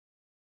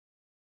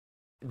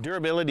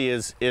Durability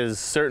is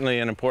certainly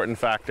an important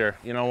factor.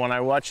 You know, when I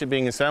watched it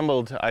being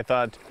assembled, I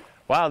thought,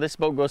 wow, this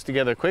boat goes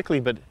together quickly,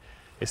 but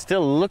it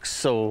still looks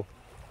so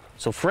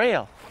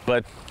frail.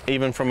 But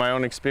even from my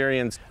own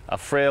experience, a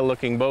frail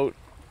looking boat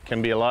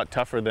can be a lot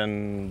tougher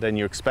than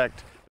you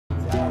expect.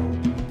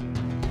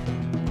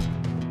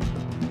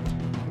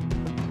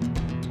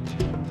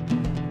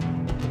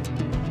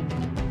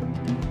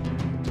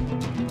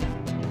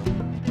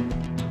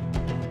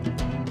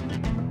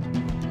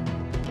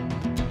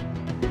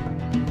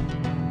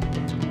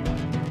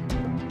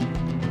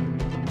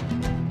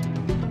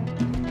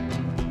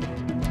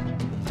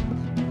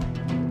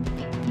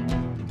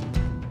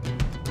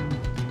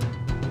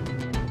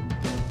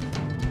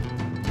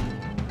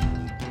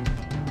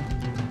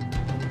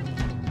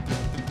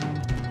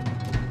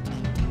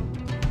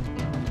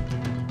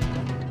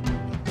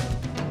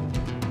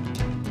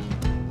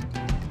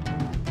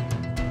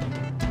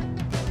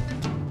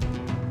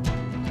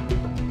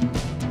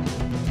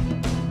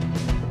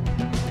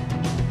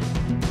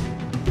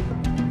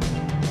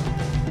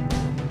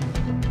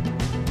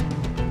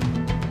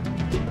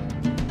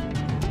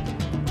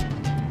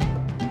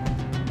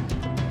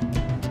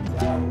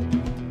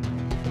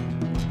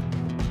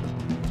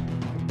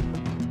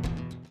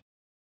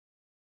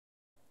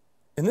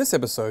 In this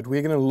episode,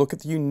 we're going to look at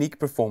the unique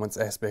performance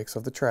aspects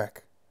of the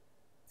TRAK.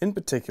 In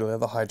particular,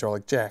 the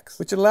hydraulic jacks,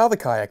 which allow the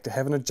kayak to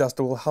have an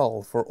adjustable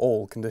hull for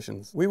all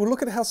conditions. We will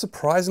look at how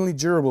surprisingly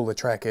durable the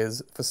TRAK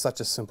is for such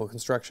a simple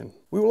construction.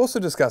 We will also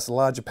discuss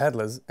larger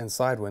paddlers and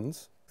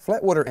sidewinds,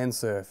 flat water and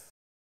surf.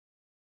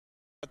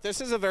 But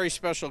this is a very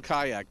special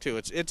kayak too.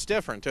 It's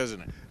different,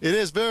 isn't it? It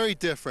is very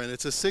different.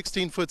 It's a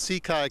 16-foot sea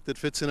kayak that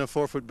fits in a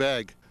 4-foot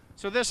bag.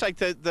 So this, like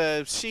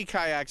the sea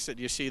kayaks that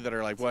you see that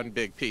are like one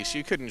big piece,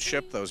 you couldn't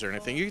ship those or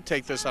anything. You could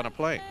take this on a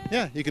plane.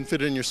 Yeah, you can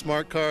fit it in your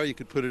smart car, you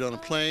could put it on a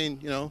plane,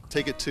 you know,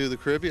 take it to the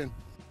Caribbean.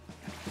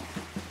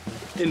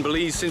 In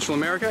Belize, Central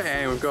America,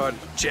 and we've got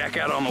Jack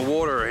out on the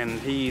water, and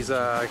he's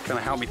kind of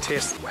helped me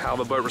test how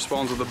the boat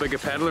responds with a bigger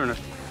paddler, and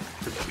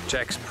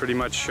Jack's pretty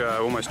much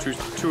almost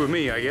two of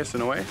me, I guess,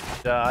 in a way.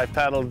 I've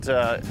paddled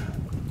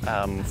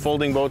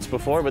folding boats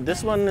before, but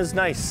this one is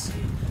nice.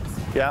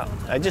 Yeah,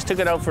 I just took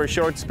it out for a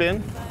short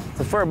spin.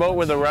 Prefer a boat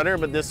with a rudder,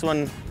 but this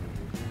one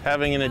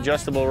having an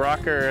adjustable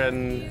rocker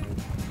and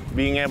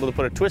being able to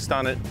put a twist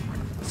on it,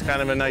 it's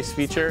kind of a nice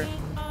feature.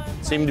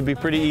 Seemed to be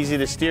pretty easy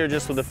to steer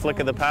just with a flick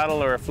of the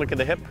paddle or a flick of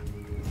the hip.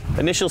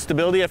 Initial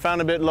stability I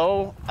found a bit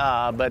low,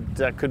 but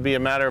that could be a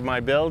matter of my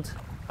build.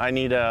 I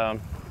need a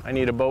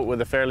boat with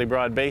a fairly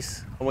broad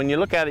base. When you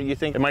look at it, you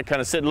think it might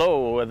kind of sit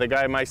low with a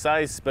guy my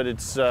size, but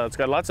it's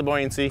got lots of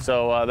buoyancy,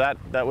 so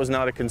that was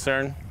not a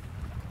concern.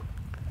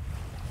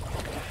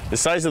 The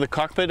size of the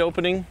cockpit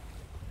opening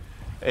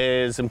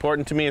is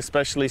important to me,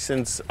 especially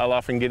since I'll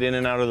often get in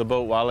and out of the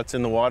boat while it's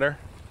in the water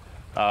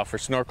for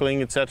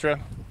snorkeling, etc.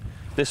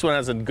 This one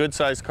has a good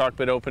sized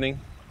cockpit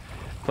opening.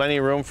 Plenty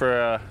of room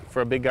for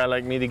a big guy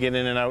like me to get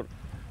in and out.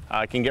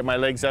 I can get my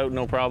legs out,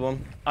 no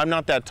problem. I'm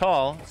not that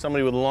tall.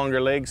 Somebody with longer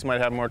legs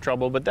might have more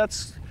trouble, but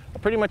that's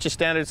pretty much a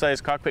standard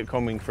sized cockpit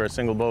coaming for a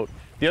single boat.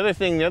 The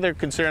other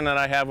concern that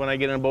I have when I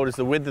get in a boat is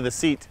the width of the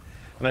seat.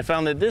 And I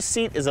found that this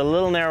seat is a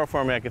little narrow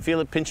for me. I can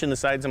feel it pinching the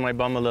sides of my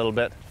bum a little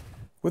bit.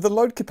 With a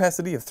load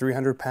capacity of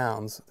 300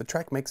 pounds, the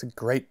TRAK makes a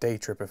great day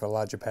tripper for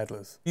larger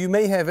paddlers. You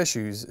may have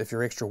issues if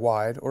you're extra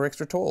wide or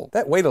extra tall.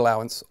 That weight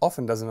allowance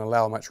often doesn't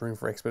allow much room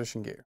for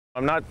expedition gear.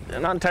 I'm not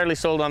entirely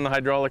sold on the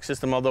hydraulic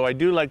system, although I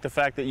do like the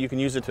fact that you can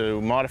use it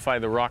to modify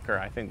the rocker.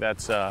 I think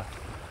that's a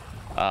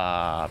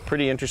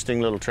pretty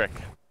interesting little trick.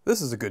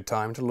 This is a good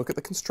time to look at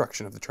the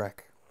construction of the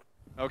TRAK.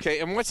 Okay,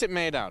 and what's it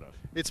made out of?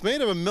 It's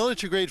made of a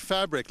military-grade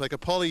fabric, like a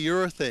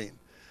polyurethane.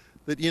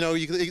 That, you know,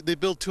 they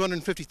build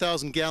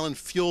 250,000-gallon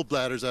fuel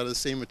bladders out of the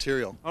same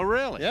material. Oh,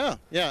 really? Yeah,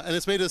 and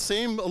it's made of the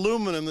same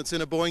aluminum that's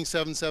in a Boeing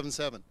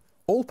 777.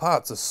 All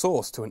parts are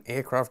sourced to an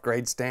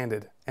aircraft-grade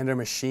standard and are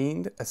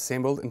machined,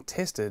 assembled and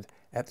tested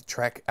at the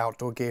TRAK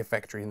Outdoor Gear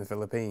Factory in the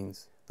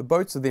Philippines. The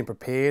boats are then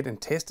prepared and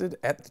tested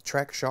at the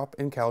TRAK shop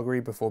in Calgary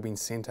before being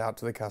sent out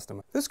to the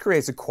customer. This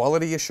creates a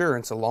quality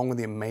assurance along with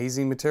the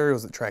amazing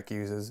materials that TRAK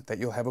uses that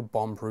you'll have a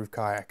bomb-proof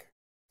kayak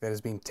that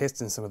has been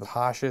tested in some of the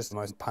harshest,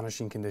 most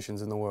punishing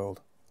conditions in the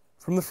world.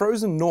 From the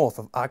frozen north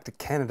of Arctic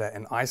Canada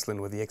and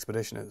Iceland with the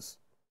expeditioners,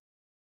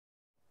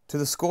 to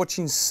the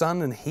scorching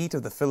sun and heat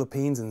of the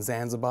Philippines and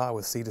Zanzibar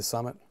with Cedar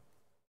Summit,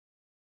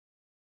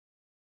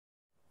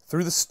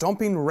 through the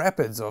stomping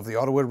rapids of the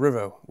Ottawa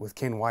River with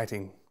Ken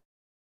Whiting,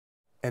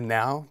 and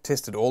now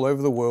tested all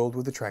over the world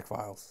with the TRAK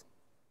Files.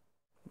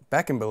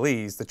 Back in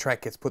Belize, the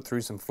TRAK gets put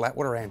through some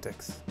flatwater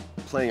antics.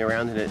 Playing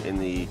around in it in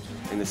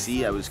the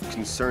sea, I was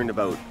concerned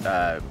about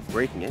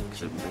breaking it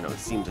because it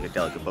seems like a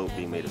delicate boat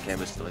being made of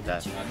canvas, stuff like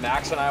that.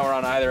 Max and I were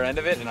on either end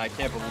of it, and I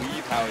can't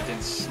believe how it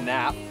didn't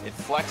snap. It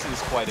flexes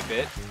quite a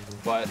bit,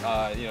 but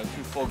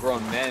two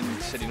full-grown men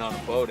sitting on a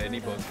boat, any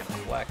boat's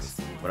gonna flex.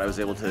 But I was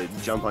able to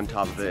jump on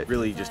top of it,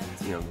 really just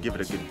give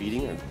it a good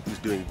beating, and was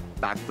doing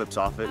backflips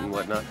off it and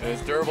whatnot. It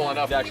was durable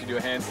enough to actually do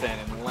a handstand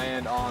and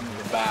land on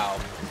the bow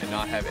and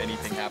not have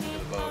anything happen to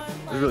the boat.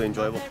 It was really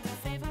enjoyable.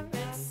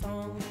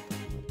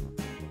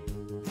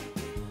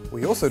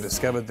 We also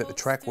discovered that the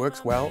TRAK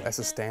works well as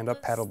a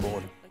stand-up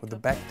paddleboard, with the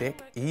back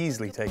deck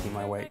easily taking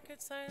my weight,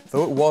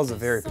 though it was a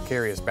very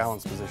precarious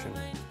balance position.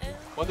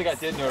 One thing I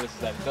did notice is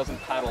that it doesn't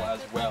paddle as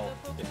well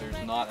if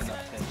there's not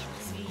enough tension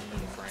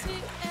in the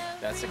frame.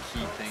 That's a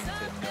key thing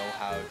to know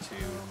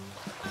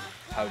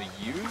how to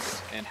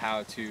use and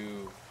how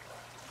to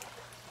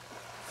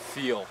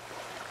feel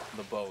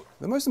the boat.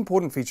 The most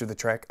important feature of the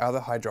TRAK are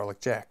the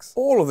hydraulic jacks.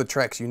 All of the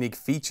TRAK's unique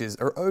features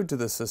are owed to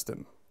this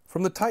system.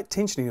 From the tight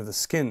tensioning of the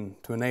skin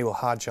to enable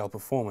hardshell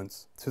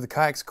performance, to the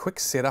kayak's quick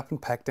setup and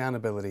pack down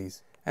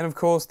abilities, and of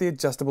course the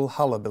adjustable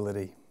hull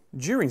ability.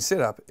 During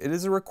setup, it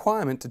is a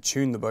requirement to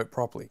tune the boat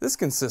properly. This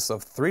consists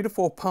of 3 to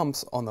 4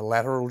 pumps on the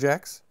lateral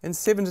jacks and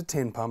 7 to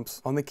 10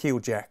 pumps on the keel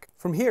jack.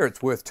 From here,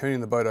 it's worth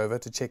turning the boat over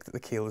to check that the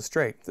keel is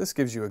straight. This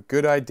gives you a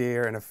good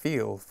idea and a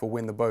feel for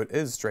when the boat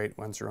is straight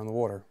once you're on the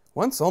water.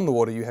 Once on the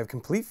water, you have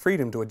complete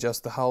freedom to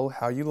adjust the hull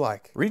how you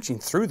like. Reaching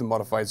through the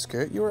modified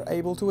skirt, you are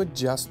able to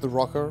adjust the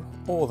rocker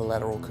or the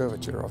lateral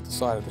curvature of the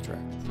side of the TRAK.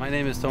 My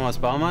name is Thomas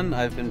Baumann.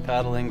 I've been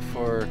paddling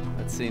for,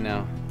 let's see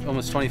now,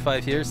 almost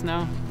 25 years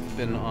now.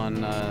 Been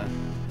on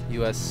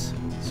U.S.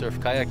 surf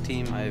kayak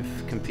team. I've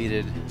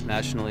competed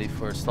nationally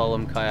for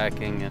slalom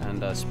kayaking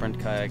and sprint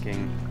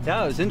kayaking.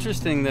 Yeah, it was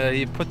interesting that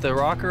you put the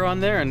rocker on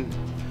there, and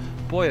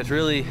boy, it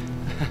really,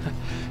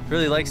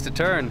 really likes to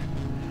turn.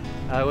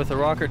 With the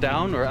rocker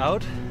down or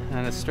out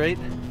and it's straight,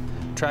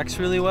 tracks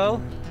really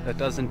well. It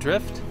doesn't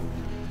drift.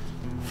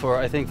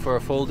 I think for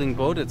a folding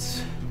boat,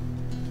 it's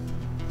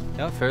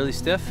fairly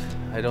stiff.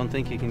 I don't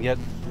think you can get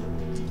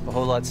a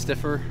whole lot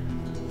stiffer.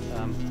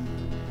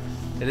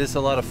 It is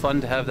a lot of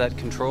fun to have that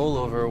control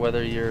over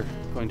whether you're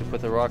going to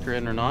put the rocker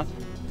in or not.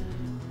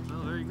 Oh,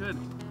 very good.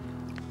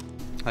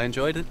 I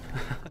enjoyed it.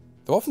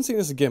 Though often seen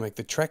as a gimmick,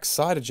 the TRAK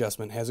side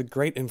adjustment has a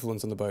great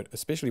influence on the boat,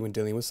 especially when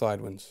dealing with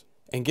side winds,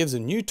 and gives a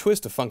new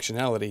twist of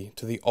functionality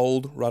to the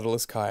old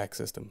rudderless kayak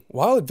system.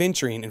 While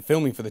adventuring and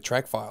filming for the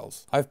TRAK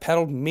Files, I've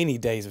paddled many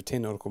days of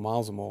 10 nautical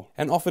miles or more,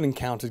 and often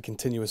encountered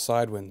continuous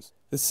side winds.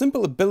 The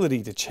simple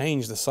ability to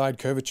change the side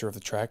curvature of the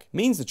TRAK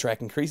means the TRAK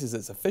increases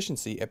its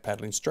efficiency at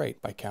paddling straight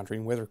by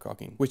countering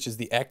weathercocking, which is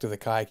the act of the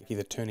kayak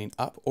either turning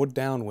up or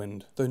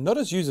downwind. Though not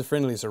as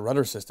user-friendly as a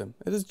rudder system,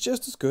 it is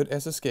just as good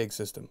as a skeg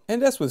system.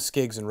 And as with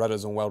skegs and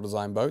rudders on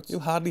well-designed boats,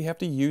 you'll hardly have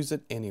to use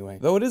it anyway,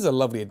 though it is a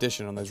lovely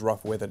addition on those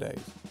rough weather days.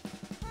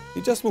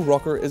 The adjustable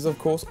rocker is of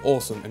course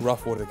awesome in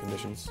rough water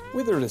conditions,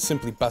 whether it is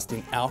simply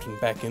busting out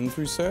and back in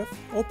through surf,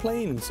 or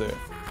playing in surf,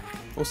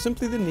 or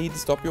simply the need to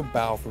stop your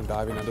bow from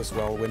diving under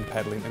swell when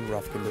paddling in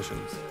rough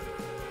conditions.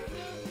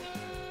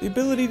 The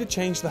ability to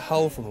change the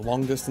hull from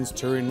long distance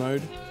touring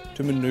mode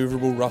to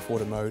maneuverable rough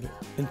water mode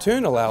in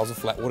turn allows a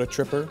flat water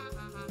tripper,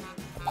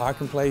 a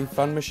park and play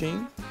fun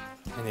machine,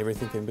 and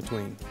everything in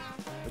between,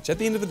 which at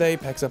the end of the day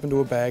packs up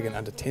into a bag in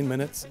under 10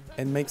 minutes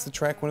and makes the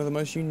TRAK one of the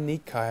most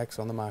unique kayaks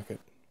on the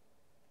market.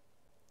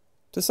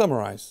 To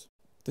summarise,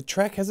 the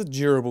TRAK has a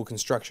durable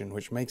construction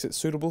which makes it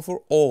suitable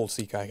for all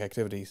sea kayak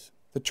activities.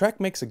 The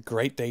TRAK makes a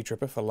great day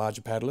tripper for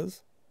larger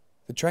paddlers.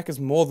 The TRAK is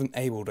more than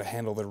able to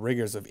handle the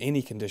rigours of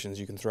any conditions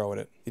you can throw at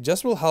it. The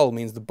adjustable hull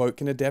means the boat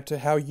can adapt to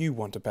how you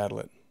want to paddle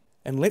it.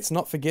 And let's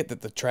not forget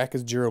that the TRAK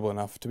is durable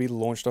enough to be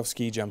launched off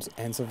ski jumps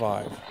and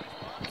survive,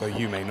 though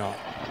you may not.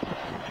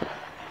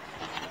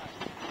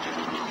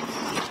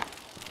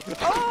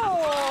 Oh!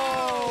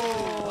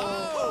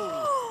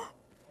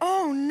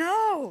 Oh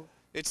no!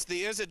 It's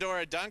the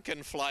Isadora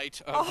Duncan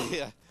flight of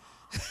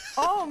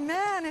Oh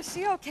man, is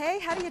she okay?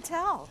 How do you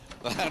tell?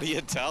 How do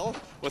you tell?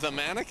 With a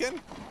mannequin?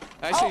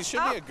 Actually, it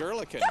should be a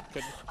girlican.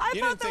 I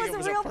thought that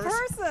was a real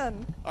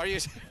person. Are you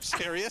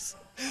serious?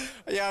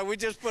 Yeah, we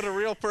just put a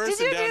real person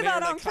Did you down do here that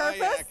in a on kayak,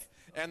 purpose?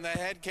 and the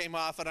head came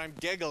off, and I'm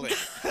giggling.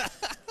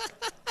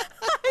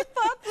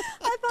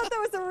 I thought that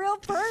was a real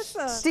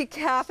person.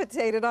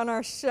 Decapitated on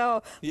our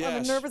show. Yes.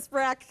 I'm a nervous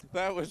wreck.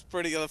 That was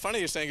pretty. The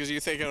funniest thing is you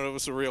thinking it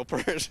was a real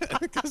person,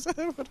 because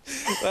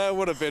that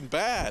would have been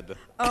bad.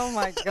 Oh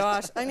my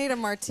gosh, I need a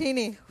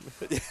martini.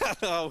 Yeah,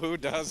 oh, who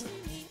doesn't?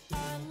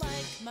 I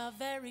like my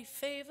very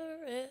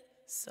favorite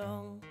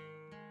song.